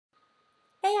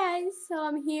Hey guys, so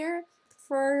I'm here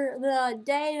for the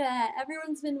day that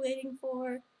everyone's been waiting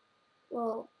for.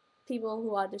 Well, people who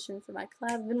auditioned for my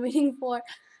collab have been waiting for.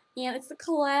 And it's the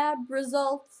collab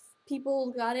results.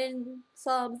 People got in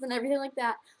subs and everything like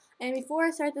that. And before I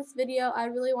start this video, I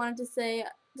really wanted to say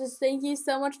just thank you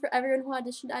so much for everyone who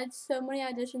auditioned. I had so many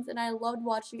auditions and I loved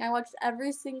watching. I watched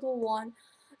every single one.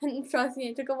 And trust me,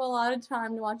 it took up a lot of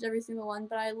time to watch every single one,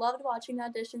 but I loved watching the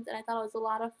auditions and I thought it was a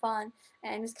lot of fun.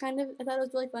 And just I thought it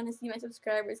was really fun to see my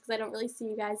subscribers because I don't really see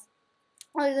you guys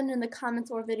other than in the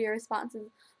comments or video responses.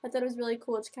 I thought it was really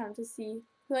cool to see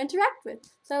who I interact with.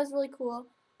 So that was really cool.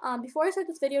 Before I start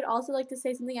this video, I'd also like to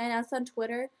say something I announced on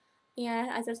Twitter, and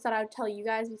I just thought I would tell you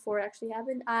guys before it actually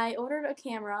happened. I ordered a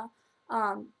camera.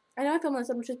 I know I filmed this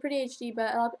one, which is pretty HD,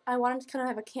 but I wanted to kind of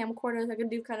have a camcorder so I could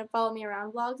do kind of follow me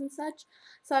around vlogs and such.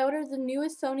 So I ordered the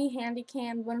newest Sony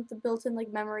Handycam, one with the built-in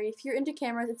memory. If you're into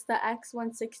cameras, it's the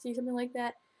X160 something like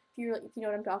that. If you know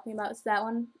what I'm talking about, it's that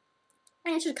one.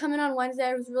 And it should come in on Wednesday.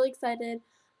 I was really excited,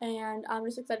 and I'm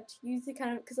just excited to use it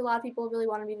because a lot of people really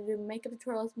wanted me to do makeup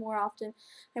tutorials more often.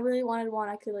 I really wanted one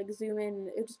I could zoom in, and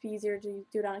it would just be easier to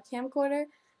do it on a camcorder.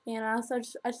 And I also I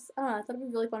don't know, I thought it'd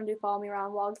be really fun to do follow me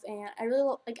around vlogs, and I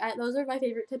really those are my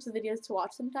favorite types of videos to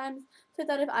watch sometimes. So I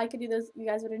thought if I could do those, you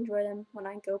guys would enjoy them when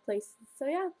I go places. So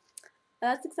yeah.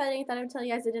 That's exciting. I thought I would tell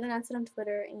you guys. I did announce it on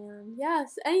Twitter, and yeah.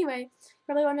 So anyway,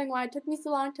 probably wondering why it took me so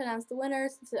long to announce the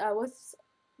winners. Since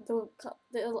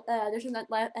the audition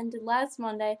that ended last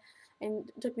Monday, and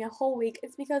it took me a whole week.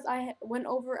 It's because I went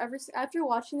over after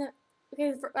watching it.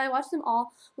 Okay, I watched them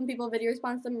all when people video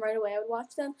response them right away. I would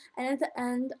watch them, and at the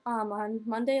end, on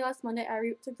last Monday,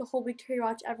 I took the whole week to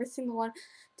rewatch every single one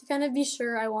to kind of be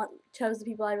sure I chose the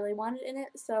people I really wanted in it.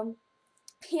 So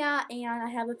yeah, and I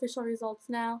have official results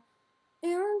now.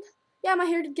 And yeah, my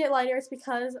hair did get lighter. It's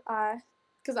because I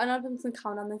know I've been some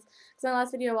comment on this. Because my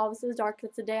last video obviously was dark.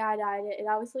 It's the day I dyed it. It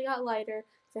obviously got lighter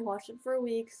because I watched it for a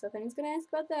week. So if anyone's gonna ask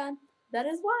about that, that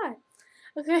is why.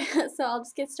 Okay, so I'll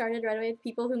just get started right away with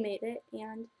people who made it.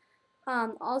 And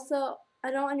also,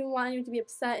 I don't want anyone to be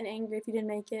upset and angry if you didn't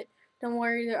make it. Don't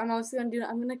worry. I'm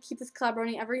gonna keep this collab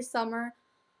running every summer.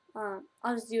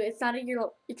 I'll just do it. It's not a year.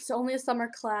 It's only a summer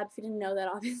collab. If you didn't know that,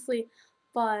 obviously.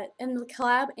 But in the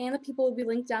collab and the people will be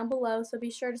linked down below, so be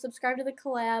sure to subscribe to the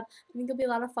collab. I think it'll be a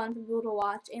lot of fun for people to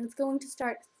watch, and it's going to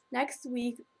start next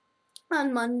week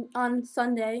on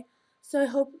Sunday. So I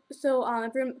hope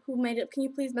everyone who made it, can you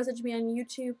please message me on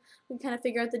YouTube? We can kind of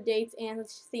figure out the dates and the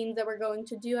themes that we're going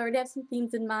to do. I already have some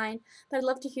themes in mind, but I'd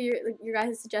love to hear your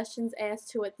guys' suggestions as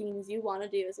to what themes you want to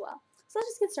do as well. So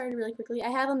let's just get started really quickly. I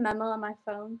have a memo on my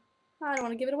phone. Oh, I don't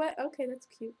want to give it away. Okay, that's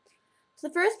cute. So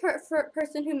the first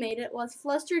person who made it was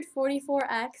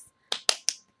Flustered44X.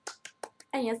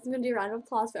 And yes, I'm going to do a round of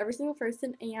applause for every single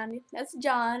person. And that's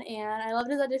John. And I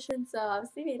loved his audition, so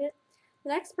obviously he made it. The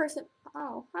next person,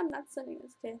 oh, I'm not sending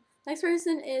this, okay. Next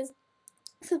person is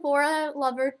Sephora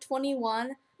Lover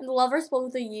 21. And the lover is spelled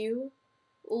with a U.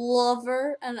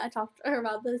 Lover. And I talked to her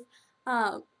about this.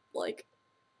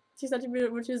 She said to me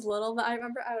when she was little, but I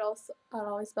remember I would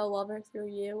always spell lover through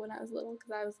U when I was little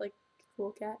because I was like a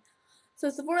cool cat. So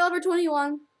Sephora Lover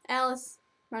 21, Alice,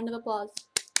 round of applause.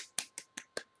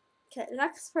 Okay, the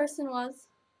next person was,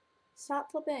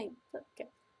 stop flipping. Okay,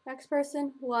 next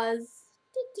person was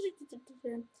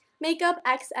Makeup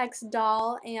XX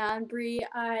Doll, and Brie.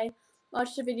 I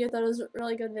watched a video, thought it was a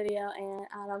really good video, and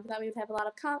I thought we would have a lot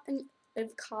of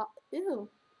ew.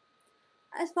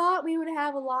 I thought we would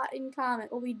have a lot in common.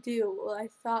 Well, we do. Well, I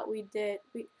thought we did.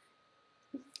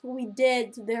 We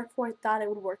did, so therefore I thought it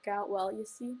would work out well, you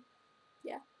see?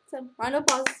 Yeah. So, round of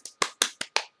applause.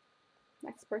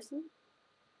 Next person.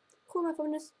 Cool, my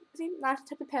phone just, see, not to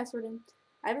type the password in.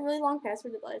 I have a really long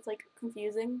password that it's like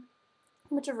confusing.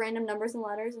 A bunch of random numbers and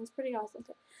letters, and it's pretty awesome.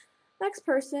 Okay. Next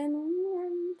person,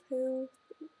 1, 2,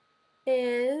 3,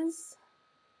 is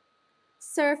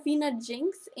Serafina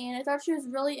Jinx, and I thought she was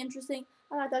really interesting.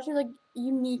 I thought she was like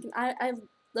unique, and I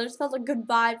just felt a good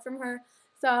vibe from her.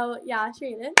 So yeah,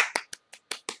 she made it.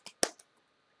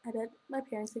 I bet my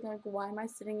parents think like, why am I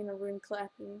sitting in a room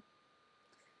clapping?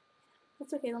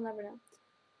 That's okay, they'll never know.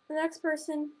 The next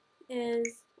person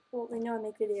is, well, they know I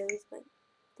make videos, but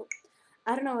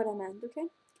I don't know what I meant, okay?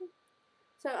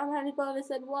 So I'm having fun. I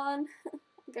said 1,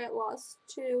 I got lost,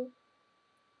 2,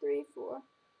 3, 4,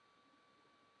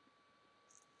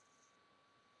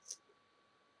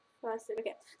 5, 6.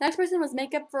 Okay. Next person was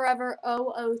Makeup Forever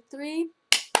 003.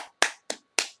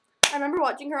 I remember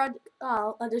watching her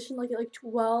audition like at like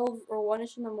 12 or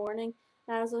 1ish in the morning,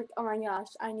 and I was like, oh my gosh,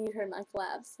 I need her in my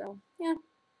collab. So yeah.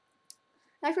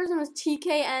 Next person was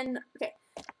TKN. Okay,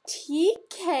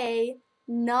 TK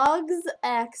Nugs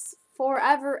X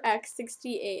Forever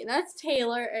X68. And that's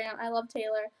Taylor, and I love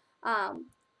Taylor.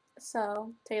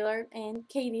 So Taylor and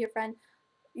Katie, your friend,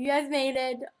 you guys made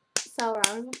it. So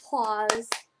round of applause.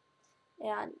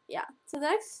 And yeah, so the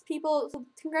next people, so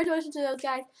congratulations to those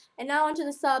guys. And now on to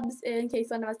the subs, in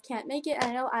case one of us can't make it.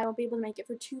 I know I won't be able to make it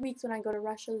for 2 weeks when I go to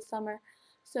Russia this summer.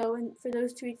 So for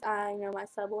those 2 weeks, I know my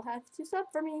sub will have to sub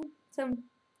for me. So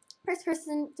first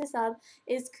person to sub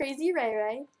is Crazy Ray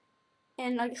Ray.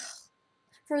 And like,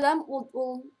 for them,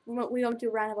 we don't do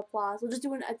a round of applause. We'll just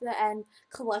do it at the end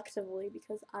collectively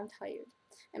because I'm tired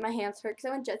and my hands hurt because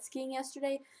I went jet skiing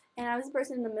yesterday and I was the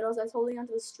person in the middle, so I was holding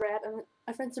onto the strap, and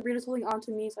my friend Sabrina was holding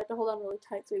onto me, so I had to hold on really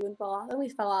tight so we wouldn't fall off. Then we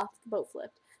fell off. The boat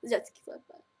flipped. The jet ski flipped,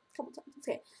 but a couple times.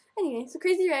 Okay. Anyway, so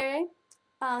Crazy Ray Ray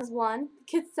is 1.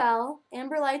 Kitsel,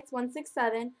 Amber Lights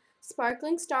 167,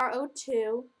 Sparkling Star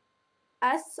 02,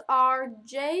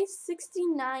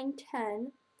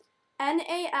 SRJ6910.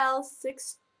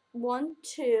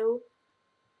 NAL612,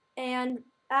 and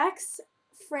X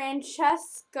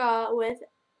Francesca with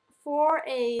 4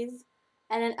 A's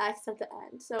and an X at the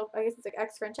end. So I guess it's like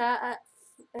X Francesca,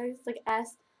 it's like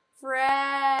S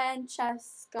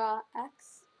Francesca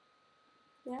X.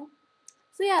 Yeah.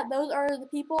 So yeah, those are the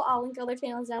people. I'll link other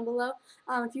channels down below.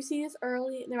 If you see this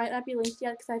early, there might not be linked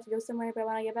yet because I have to go somewhere, but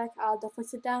when I get back, I'll definitely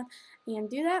sit down and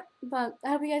do that. But I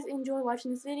hope you guys enjoy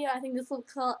watching this video. I think this will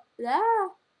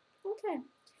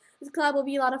This collab will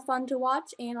be a lot of fun to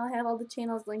watch, and I'll have all the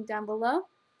channels linked down below.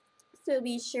 So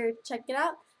be sure to check it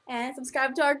out and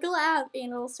subscribe to our collab,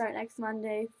 and it'll start next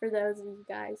Monday for those of you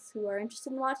guys who are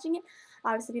interested in watching it.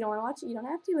 Obviously, if you don't want to watch it, you don't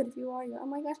have to, but if you are, oh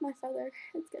my gosh, my feather,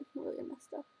 it's getting really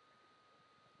messed up.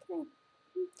 Okay,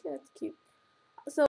 that's cute.